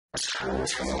Hi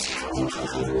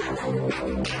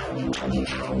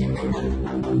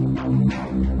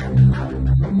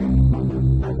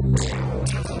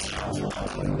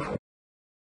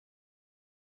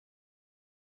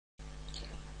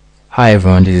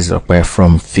everyone, this is Okwe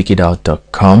from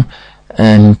FigureItOut.com,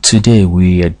 and today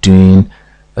we are doing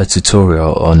a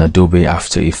tutorial on Adobe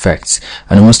After Effects.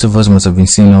 And most of us must have been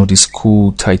seeing all these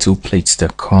cool title plates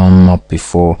that come up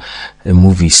before a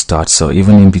movie starts, or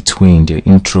even in between the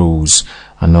intros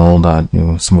and all that. You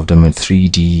know, some of them are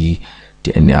 3D,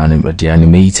 the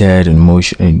animated and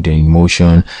motion, the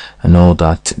emotion and all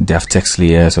that. They have text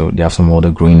layers, so they have some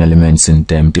other growing elements in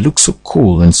them. They look so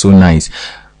cool and so nice.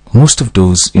 Most of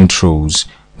those intros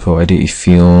for either a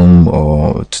film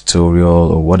or a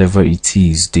tutorial or whatever it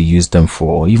is they use them for,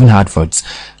 or even adverts,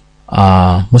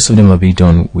 most of them are being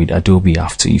done with Adobe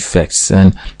After Effects,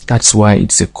 and that's why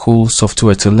it's a cool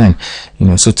software to learn. You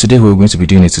know, so today we're going to be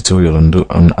doing a tutorial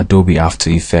on Adobe After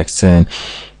Effects, and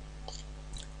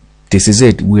this is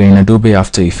it. We're in Adobe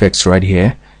After Effects right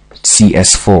here,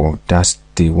 CS4. That's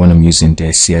the one I'm using.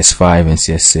 There's CS5 and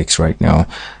CS6 right now.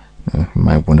 You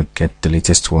might want to get the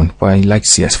latest one, but I like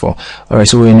CS4. Alright,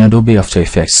 so we're in Adobe After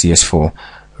Effects CS4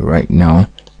 right now,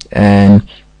 and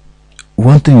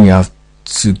one thing you have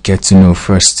to get to know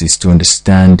first is to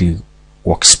understand the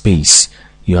workspace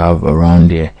you have around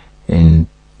there in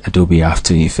Adobe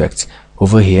After Effects.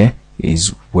 Over here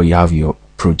is where you have your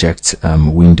project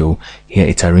window. Here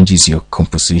it arranges your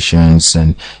compositions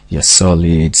and your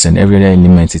solids and every other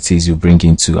element it is you bring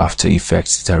into After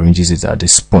Effects. It arranges it at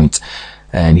this point.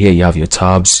 And here you have your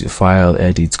tabs: your file,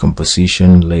 edit,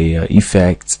 composition, layer,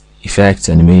 effects,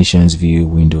 animations, view,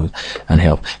 window, and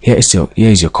help. Here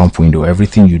is your comp window.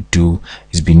 Everything you do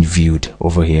is being viewed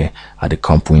over here at the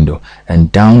comp window. And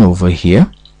down over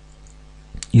here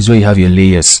is where you have your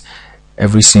layers.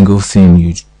 Every single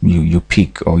thing you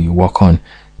pick or you work on,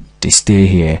 they stay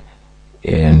here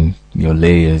in your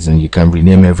layers, and you can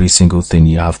rename every single thing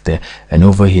you have there. And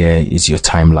over here is your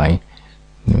timeline.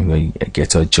 Where you get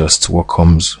to adjust what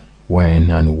comes when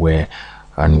and where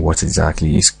and what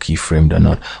exactly is keyframed or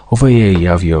not. Over here you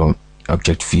have your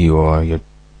object viewer, your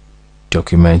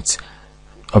document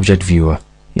object viewer.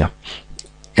 Yeah,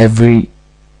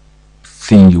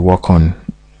 everything you work on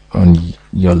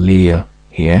your layer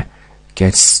here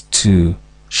gets to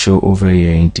show over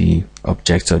here in the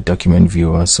object or document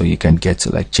viewer, so you can get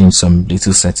to like change some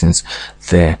little settings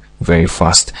there very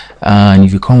fast. And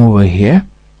if you come over here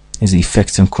is the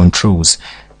effects and controls.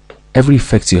 Every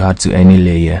effect you add to any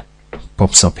layer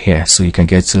pops up here, so you can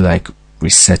get to like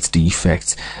reset the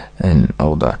effect and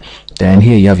all that. Then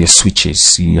here you have your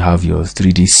switches. You have your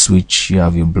 3D switch, you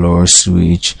have your blur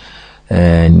switch,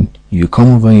 and you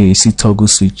come over here, you see toggle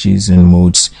switches and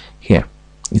modes. Here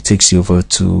it takes you over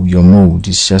to your mode.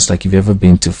 It's just like if you've ever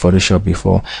been to Photoshop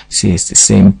before. See, it's the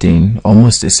same thing,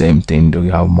 almost the same thing, though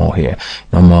you have more here: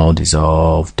 normal,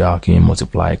 dissolve, darken,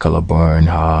 multiply, color burn,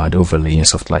 hard, overlay, and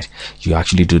stuff like that. You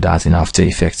actually do that in After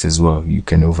Effects as well. You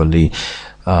can overlay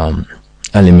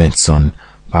elements on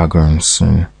backgrounds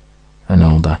and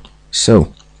all that.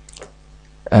 So,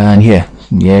 and here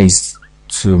is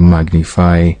to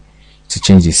magnify, to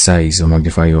change the size or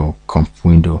magnify your comp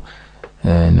window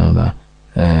and all that.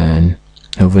 And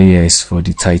over here is for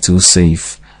the title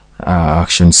save,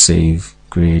 action save,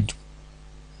 grid.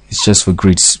 It's just for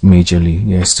grids majorly,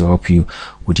 yes, to help you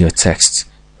with your text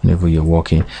whenever you're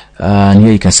working. And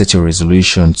here you can set your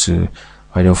resolution to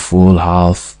either full,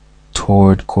 half,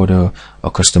 third, quarter,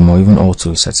 or custom, or even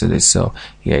auto set it. So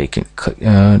yeah, you can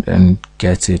and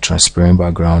get a transparent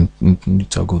background,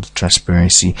 toggle the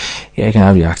transparency. Here you can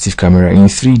have the active camera in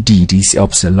 3D. This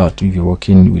helps a lot if you're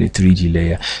working with a 3D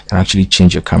layer. You can actually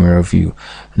change your camera view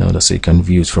and all that, so you can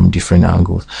view it from different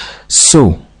angles.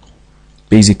 So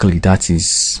basically that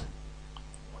is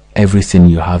everything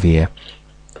you have here.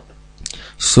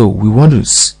 So we want to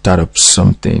start up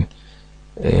something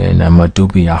in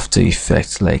Adobe After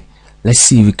Effects. Like, let's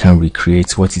see if we can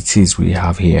recreate what it is we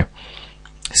have here.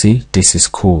 See, this is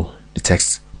cool. The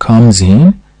text comes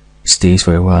in, stays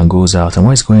for a while, and goes out, and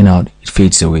when it's going out, it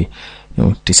fades away. You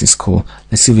know, this is cool.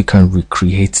 Let's see if we can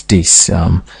recreate this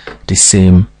the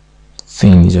same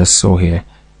thing you just saw here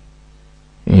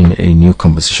in a new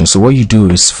composition. So what you do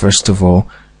is, first of all,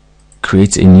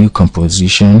 create a new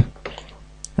composition,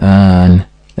 and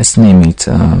let's name it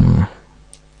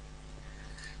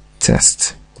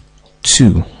test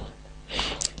 2.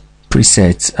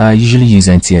 Presets, I usually use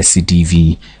NTSC-DV.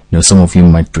 You know, some of you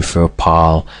might prefer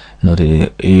PAL. You know, there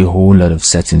are a whole lot of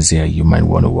settings there you might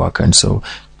want to work on. So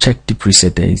check the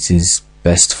preset that it is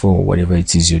best for whatever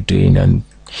it is you're doing, and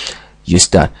use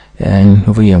that. And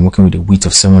over here I'm working with a width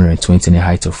of 720 and a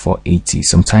height of 480.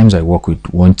 Sometimes I work with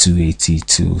 1280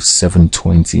 to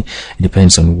 720. It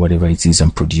depends on whatever it is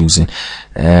I'm producing,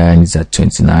 and it's at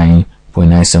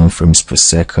 29.97 frames per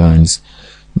second.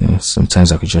 You know,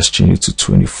 sometimes I could just change it to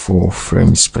 24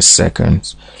 frames per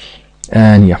second,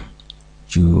 and yeah,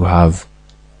 you have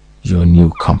your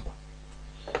new comp.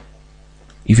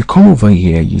 If you come over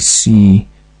here, you see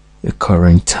the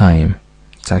current time.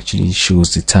 It actually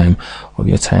shows the time of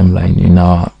your timeline. In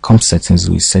our comp settings,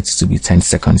 we set it to be 10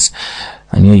 seconds,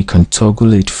 and here you can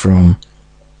toggle it from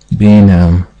being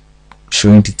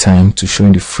showing the time to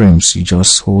showing the frames. You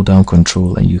just hold down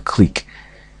Control and you click,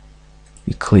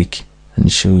 and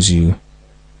it shows you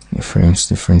the frames,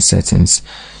 different settings.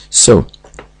 So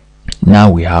now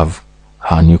we have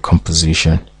our new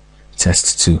composition.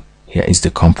 Test 2. Here is the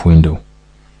comp window.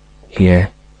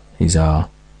 Here is our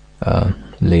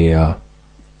layer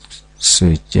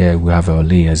switch. Yeah, we have our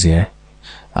layers here,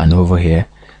 and over here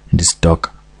in this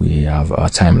dock we have our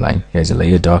timeline. Here's a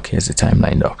layer dock, here's a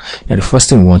timeline dock. Now the first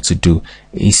thing we want to do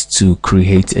is to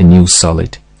create a new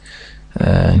solid.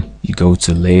 You go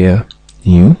to layer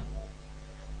new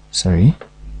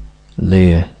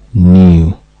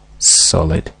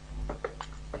solid,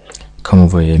 come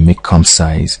over here, make comp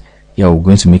size. Yeah, we're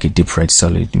going to make a deep red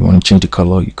solid. You want to change the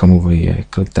color, you come over here,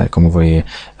 click that, come over here,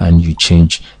 and you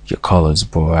change your colors.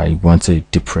 But I want a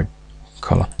deep red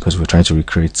color because we're trying to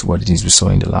recreate what it is we saw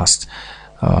in the last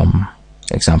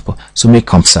example. So make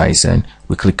comp size, and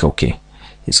we click OK.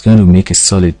 It's going to make a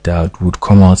solid that would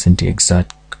come out in the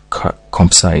exact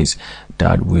comp size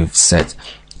that we've set.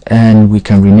 And we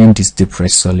can rename this deep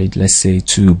red solid, let's say,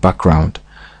 to background.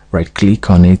 Right click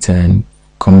on it and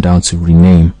come down to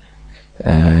rename,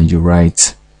 and you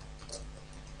write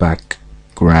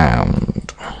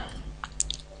background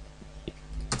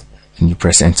and you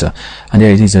press enter, and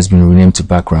there it is, has been renamed to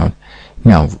background.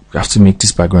 Now we have to make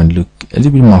this background look a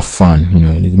little bit more fun, you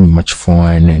know, a little bit much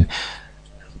fun and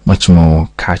much more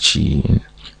catchy and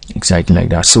exciting like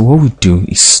that. So what we do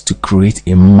is to create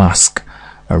a mask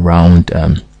around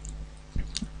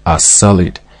our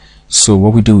solid. So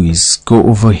what we do is go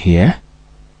over here.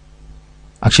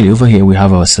 Actually, over here we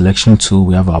have our selection tool,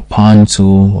 we have our pan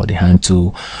tool or the hand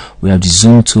tool, we have the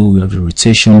zoom tool, we have the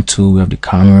rotation tool, we have the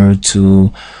camera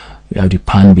tool, we have the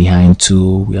pan behind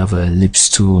tool, we have a ellipse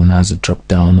tool and has a drop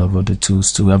down over the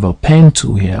tools too. We have our pen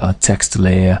tool here, our text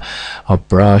layer, our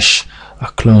brush, our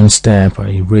clone step, our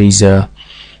eraser,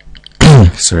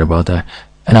 sorry about that,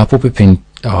 and our puppet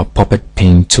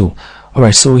pen tool.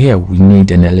 Alright, so here we need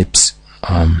an ellipse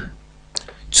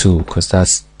tool because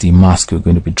that's the mask we're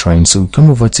going to be drawing. So we come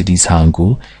over to this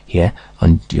angle here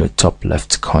on your top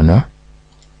left corner.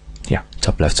 Yeah,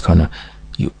 top left corner.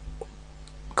 You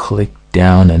click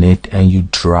down on it and you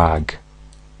drag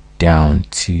down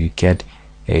to get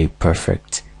a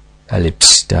perfect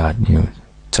ellipse that, you know,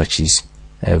 touches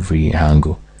every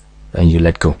angle, and you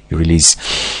let go, you release.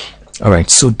 Alright,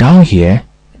 so down here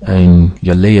in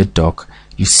your layer dock,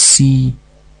 you see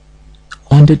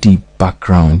under the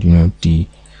background, you know, the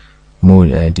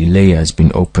mode, the layer has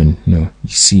been opened. You know, you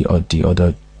see the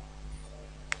other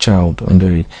child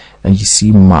under it, and you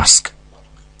see mask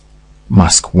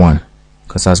 1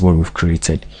 because that's what we've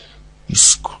created.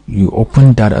 You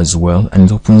open that as well, and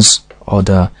it opens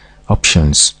other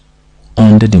options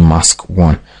under the mask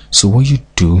 1. So what you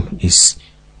do is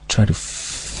try to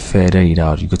feather it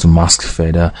out. You go to mask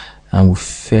feather, and we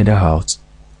feather out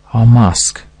our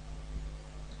mask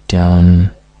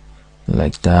down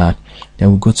like that.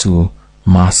 Then we go to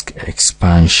mask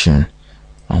expansion,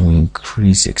 and we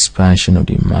increase the expansion of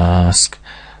the mask,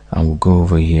 and we'll go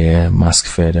over here, mask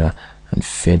feather, and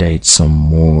feather it some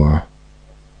more.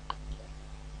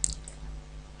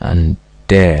 And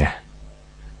there,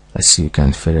 let's see, you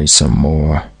can feather it some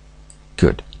more.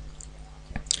 Good.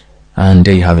 And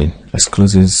there you have it. Let's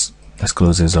close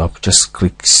this up. Just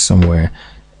click somewhere.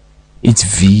 It's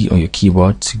V on your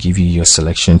keyboard to give you your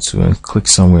selection tool, and click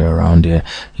somewhere around there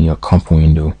in your comp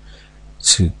window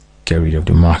to get rid of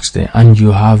the marks there, and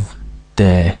you have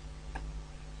there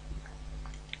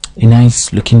a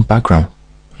nice looking background.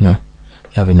 You know,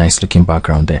 you have a nice looking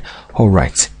background there. All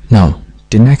right, now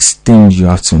the next thing you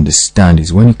have to understand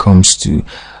is when it comes to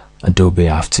Adobe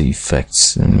After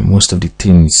Effects, and most of the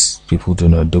things people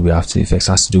don't know, Adobe After Effects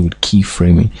has to do with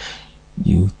keyframing.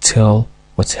 You tell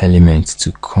what element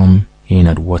to come in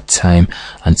at what time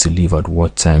and to leave at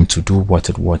what time, to do what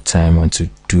at what time, and to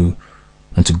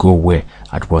go where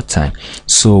at what time.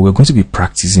 So we're going to be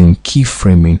practicing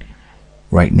keyframing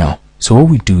right now. So what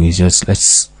we do is just,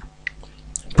 let's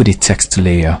put a text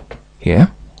layer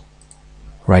here,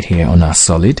 right here on our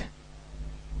solid.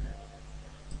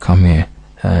 come here,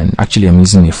 and actually I'm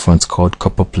using a font called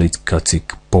Copperplate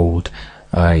Gothic Bold.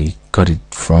 I got it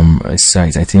from a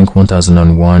site, I think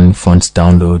 1001 fonts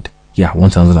download. Yeah,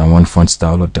 1001 fonts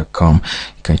download.com.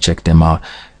 You can check them out.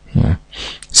 Yeah.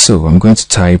 So I'm going to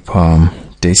type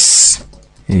this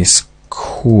is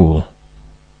cool.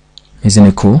 Isn't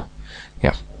it cool?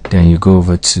 Yeah. Then you go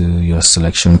over to your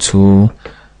selection tool,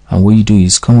 and what you do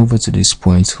is come over to this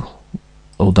point,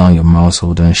 hold down your mouse,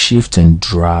 hold down shift and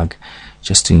drag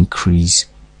just to increase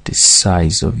the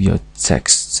size of your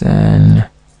text, and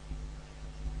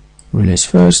release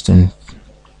first, and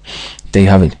there you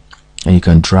have it. And you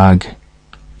can drag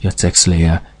your text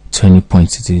layer to any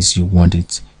point it is you want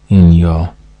it in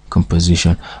your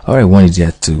composition. Or I want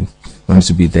it to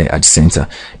be there at the center.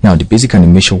 Now the basic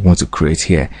animation we want to create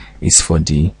here is for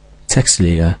the text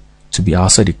layer to be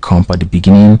outside the comp at the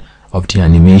beginning of the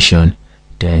animation,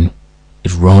 then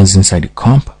it runs inside the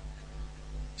comp,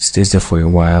 stays there for a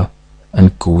while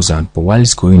and goes out. But while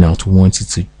it's going out, we want it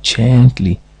to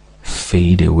gently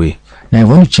fade away. Now if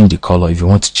you want to change the color, if you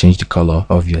want to change the color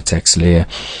of your text layer,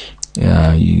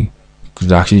 you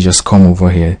could actually just come over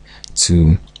here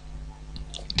to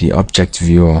the object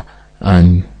viewer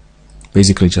and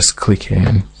basically just click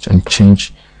here and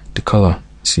change the color.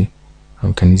 See,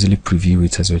 I can easily preview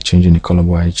it as we're changing the color,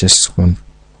 but I just want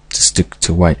to stick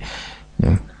to white.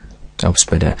 Helps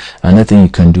better. Another thing you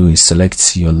can do is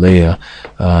select your layer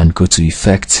and go to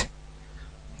Effect,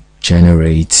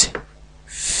 Generate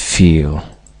Fill.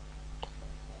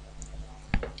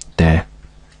 There,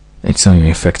 it's on your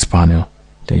effects panel.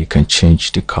 Then you can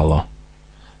change the color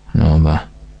and all that.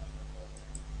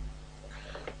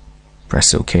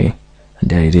 Press OK, and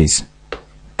there it is.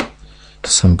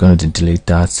 So I'm going to delete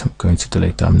that.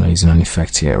 I'm not using an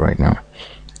effect here right now.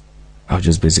 I'll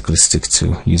just basically stick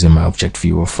to using my object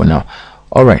viewer for now.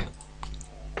 Alright,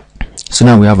 so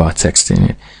now we have our text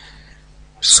in it.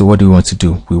 So what do we want to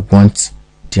do? We want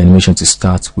the animation to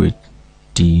start with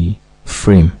the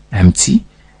frame empty,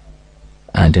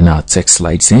 and then our text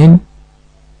slides in,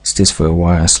 stays for a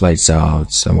while, slides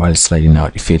out, and while it's sliding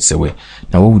out, it fades away.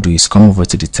 Now what we'll do is come over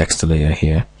to the text layer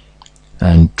here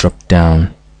and drop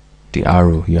down the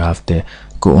arrow you have there,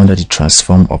 go under the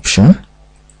transform option,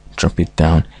 drop it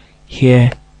down.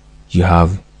 Here you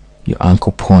have your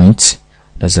anchor point.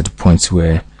 That's at the point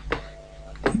where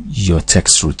your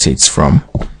text rotates from.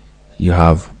 You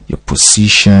have your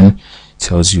position,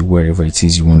 tells you wherever it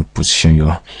is you want to position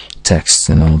your text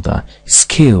and all that.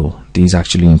 Scale, this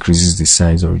actually increases the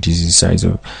size or reduces the size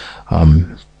of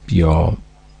your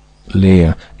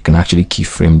layer. You can actually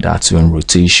keyframe that to on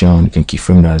rotation. You can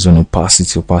keyframe that as on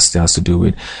opacity. Opacity has to do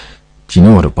with, you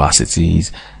know what opacity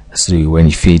is. So when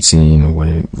it fades in or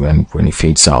when it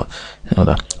fades out and all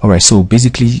that. Alright, so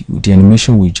basically the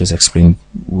animation we just explained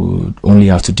would only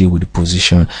have to deal with the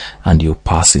position and the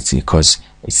opacity, because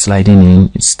it's sliding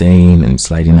in, it's staying, and it's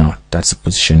sliding out. That's the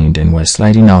positioning. Then when it's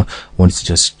sliding out, we want it to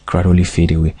just gradually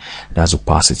fade away. That's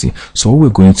opacity. So what we're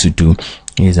going to do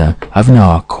is having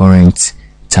our current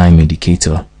time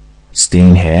indicator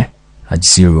staying here at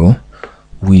 0,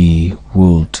 we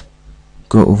would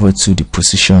go over to the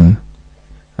position.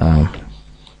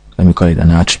 Let me call it an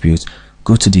attribute.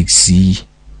 Go to the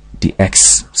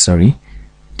x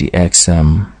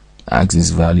axis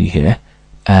value here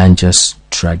and just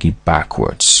drag it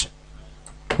backwards.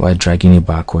 While dragging it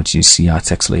backwards, you see our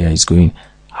text layer is going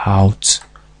out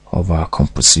of our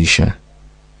composition.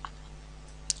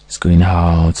 It's going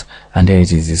out, and there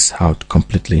it is, it's out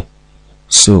completely.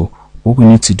 So what we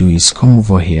need to do is come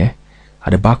over here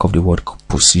at the back of the word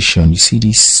composition. You see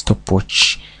this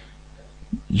stopwatch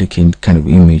looking kind of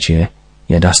image here.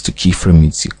 Yeah, that's to keyframe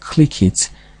it. You click it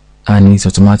and it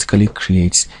automatically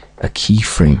creates a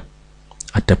keyframe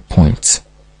at that point.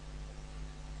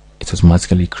 It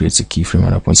automatically creates a keyframe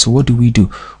at that point. So what do?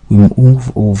 We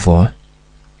move over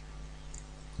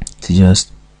to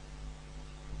just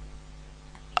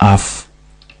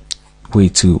halfway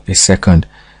to a second,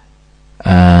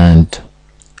 and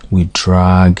we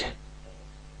drag,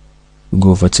 we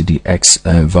go over to the x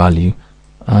value,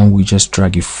 and we just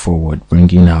drag it forward,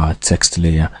 bringing our text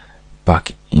layer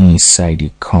back inside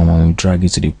the comma, and we drag it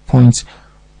to the point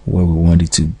where we want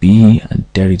it to be, and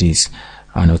there it is,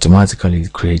 and automatically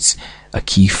it creates a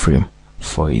keyframe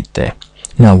for it there.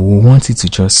 Now we want it to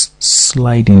just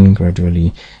slide in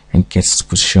gradually and get to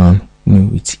position,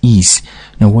 with ease.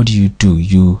 Now what do?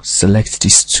 You select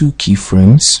these two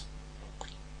keyframes.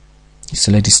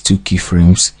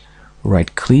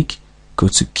 Right click, go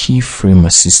to keyframe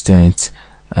assistant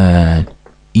and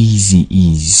easy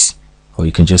ease, or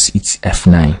you can just hit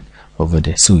F9 over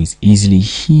there, so it easily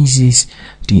eases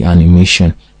the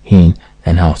animation in.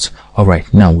 and out.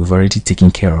 Alright, now we've already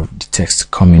taken care of the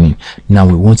text coming in. Now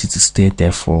we want it to stay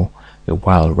there for a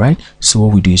while, right? So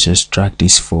what we do is just drag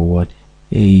this forward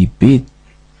a bit,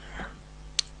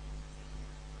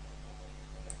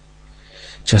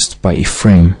 just by a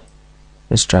frame.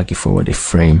 Let's drag it forward a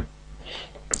frame.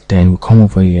 Then we come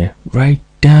over here right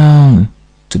down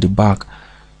to the back,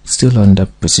 still on the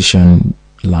position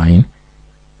line.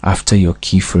 After your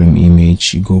keyframe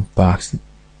image, you go back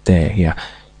there. Yeah,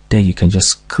 there you can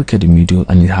just click at the middle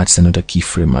and it adds another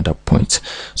keyframe at that point.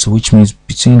 So which means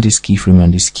between this keyframe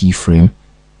and this keyframe,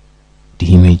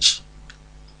 the image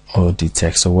or the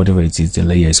text or whatever it is, the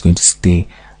layer is going to stay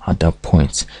at that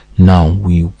point. Now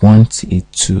we want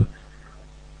it to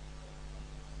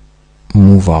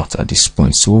move out at this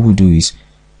point. So what we do is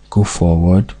go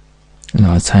forward in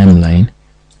our timeline.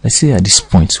 Let's say at this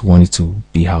point we want it to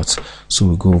be out, so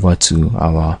we go over to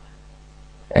our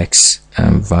X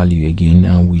value again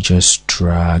and we just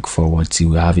drag forward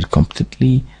till we have it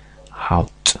completely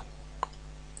out.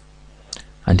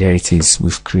 And there it is.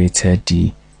 We've created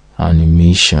the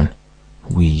animation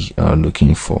we are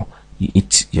looking for. You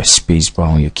hit your space bar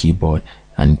on your keyboard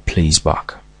and it plays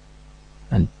back,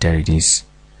 and there it is.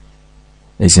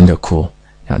 Isn't that cool?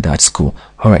 Now that's cool.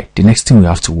 Alright, the next thing we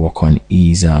have to work on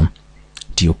is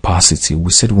the opacity.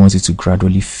 We said we want it to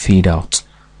gradually fade out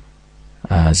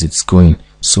as it's going.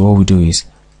 So what we do is,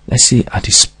 let's say at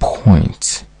this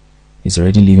point, it's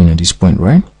already leaving at this point,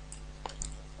 right?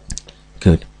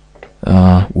 Good.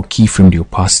 We'll keyframe the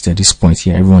opacity at this point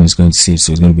here. Everyone is going to see it,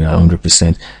 so it's going to be at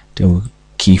 100%. Then we'll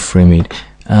keyframe it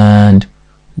and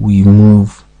we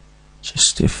move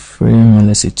just a frame, and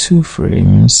let's say 2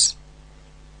 frames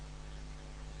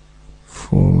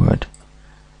forward.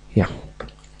 Yeah,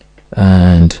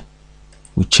 and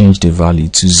we change the value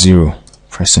to 0.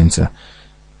 Press enter,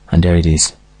 and there it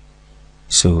is.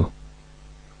 So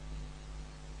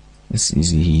let's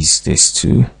ease this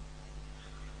to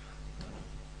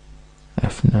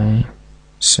F9.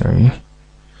 Sorry.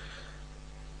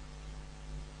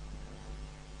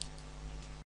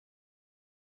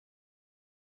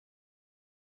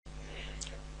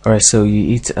 Alright, so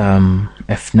you hit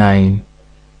F9,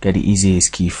 get the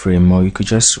easiest keyframe, or you could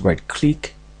just right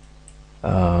click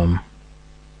on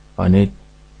it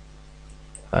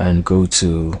and go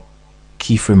to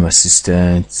keyframe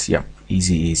assistant. Yep,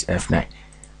 easy is F9.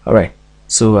 Alright,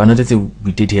 so another thing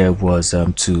we did here was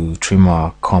to trim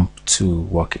our comp to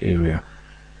work area.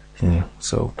 Yeah,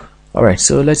 so alright,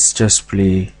 so let's just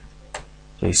play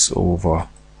this over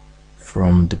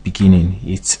from the beginning.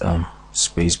 Hit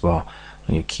spacebar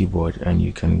on your keyboard and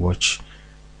you can watch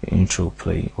the intro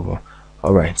play over.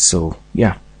 Alright, so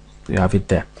yeah, we have it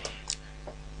there.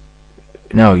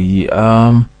 Now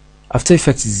After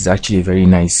Effects is actually a very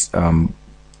nice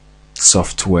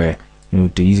software. You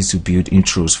know, they're easy to build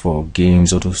intros for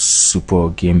games, all those super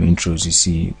game intros you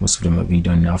see. Most of them have been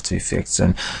done in After Effects,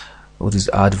 and all these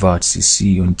adverts you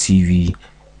see on TV, you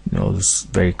know, those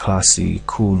very classy,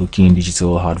 cool looking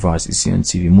digital adverts you see on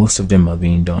TV, most of them are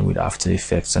being done with After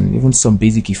Effects. And even some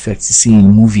basic effects you see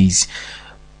in movies,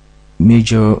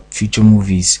 major feature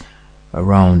movies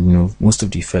around, you know, most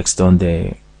of the effects done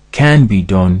there can be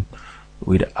done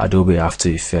with Adobe After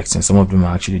Effects, and some of them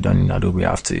are actually done in Adobe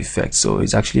After Effects. So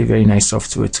it's actually a very nice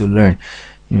software to learn.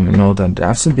 You know that I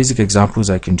have some basic examples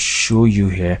I can show you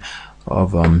here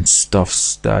of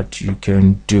stuffs that you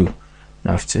can do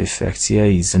in After Effects. Here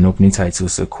is an opening title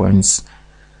sequence.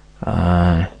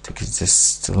 I think it's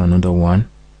just still another one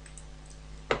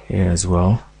here as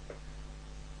well.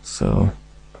 So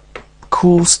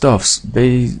cool stuffs,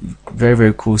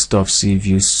 very cool stuff. See, if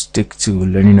you stick to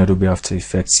learning Adobe After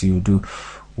Effects, you do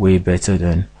way better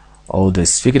than all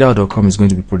this. Figuredout.com is going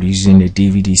to be producing a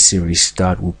DVD series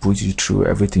that will put you through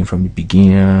everything from the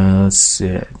beginners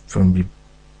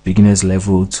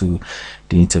level to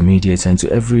the intermediate, and to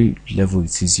every level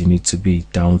it is you need to be,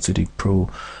 down to the pro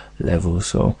level.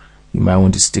 So you might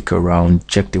want to stick around.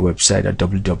 Check the website at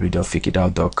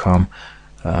www.figuredout.com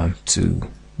to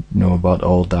know about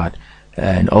all that.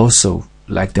 And also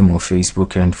like them on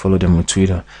Facebook and follow them on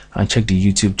Twitter, and check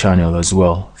the YouTube channel as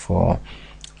well for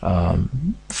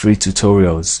free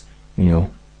tutorials. You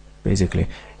know, basically,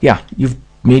 yeah, you've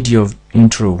made your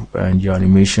intro and your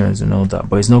animations and all that,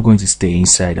 but it's not going to stay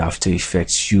inside After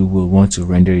Effects. You will want to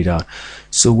render it out.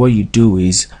 So what you do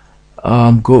is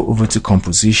go over to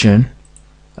composition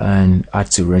and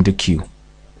add to render queue.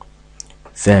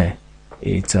 There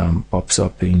it pops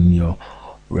up in your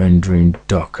rendering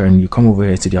dock, and you come over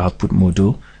here to the output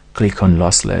module, click on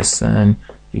lossless, and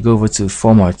you go over to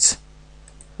format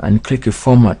and click a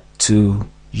format to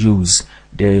use.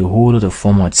 There are a whole lot of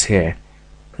formats here,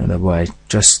 but I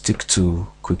just stick to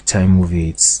QuickTime Movie.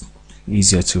 It's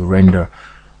easier to render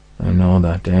and all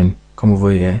that. Then come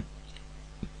over here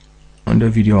under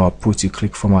video output, you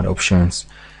click format options,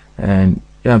 and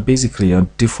yeah, basically your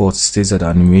default stays at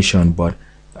animation, but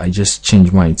I just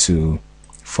changed mine to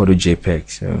photo JPEG,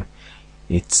 so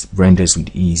it renders with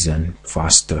ease and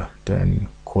faster. Then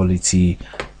quality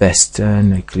best,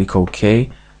 and I click OK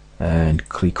and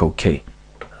click OK,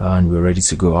 and we're ready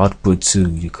to go. Output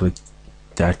 2, you click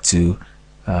that too,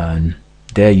 and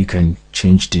there you can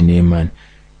change the name and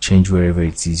change wherever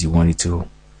it is you want it to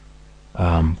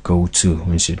go to.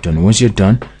 Once you're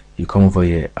done, you come over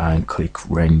here and click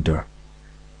render.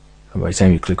 And by the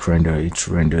time you click render, it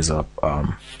renders up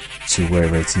to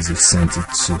wherever it is you sent it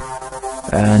to,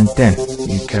 and then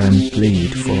you can play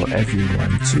it for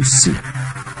everyone to see.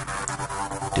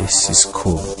 This is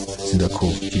cool. Isn't that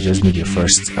cool? You just made your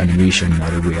first animation in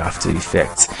Adobe After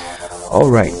Effects.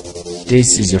 Alright,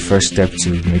 this is your first step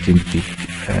to making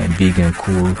big and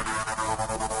cool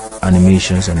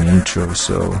animations and intros.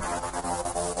 So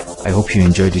I hope you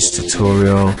enjoyed this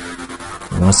tutorial.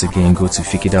 Once again, go to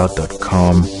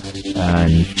fikidout.com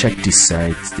and check this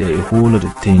site. There are a whole lot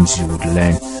of things you would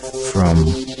learn from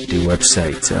the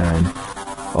website, and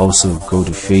also go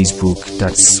to Facebook.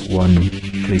 That's one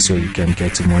place where you can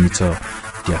get to monitor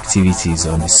the activities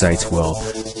on the site well,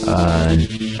 and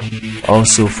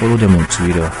also follow them on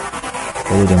Twitter.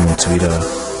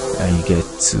 And you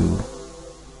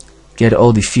get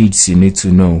all the feeds you need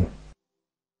to know